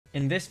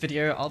In this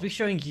video, I'll be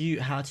showing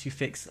you how to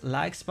fix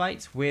lag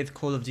spikes with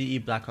Call of Duty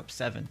Black Ops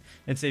 7.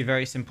 It's a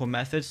very simple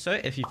method, so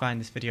if you find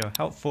this video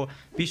helpful,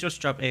 be sure to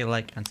drop a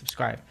like and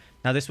subscribe.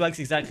 Now this works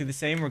exactly the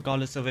same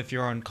regardless of if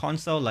you're on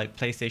console like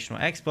PlayStation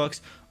or Xbox,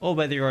 or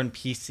whether you're on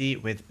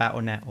PC with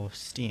Battle.net or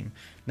Steam.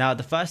 Now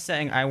the first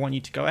setting I want you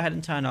to go ahead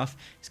and turn off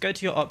is go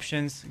to your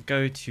options,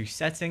 go to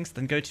settings,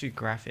 then go to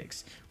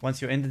graphics.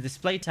 Once you're in the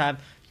display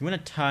tab, you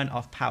want to turn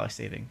off power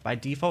saving. By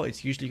default,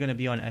 it's usually going to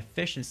be on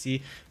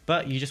efficiency,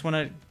 but you just want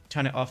to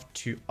turn it off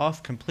to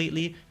off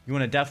completely. You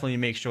want to definitely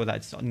make sure that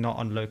it's not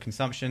on low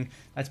consumption.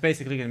 That's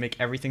basically going to make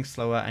everything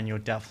slower and you're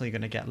definitely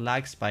going to get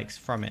lag spikes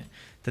from it.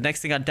 The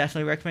next thing I'd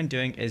definitely recommend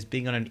doing is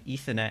being on an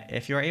Ethernet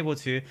if you're able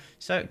to.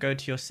 So go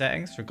to your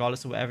settings,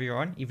 regardless of whatever you're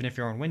on, even if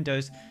you're on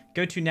Windows,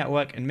 go to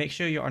network and make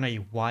sure you're on a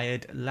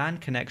wired LAN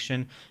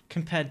connection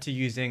compared to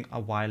using a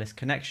wireless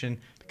connection,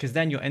 because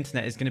then your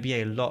internet is going to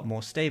be a lot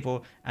more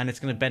stable and it's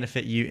going to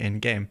benefit you in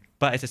game.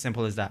 But it's as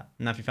simple as that.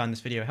 Now, if you found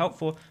this video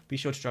helpful, be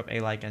sure to drop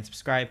a like and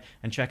subscribe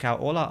and check out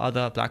all our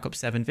other Black Ops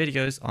 7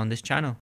 videos on this channel.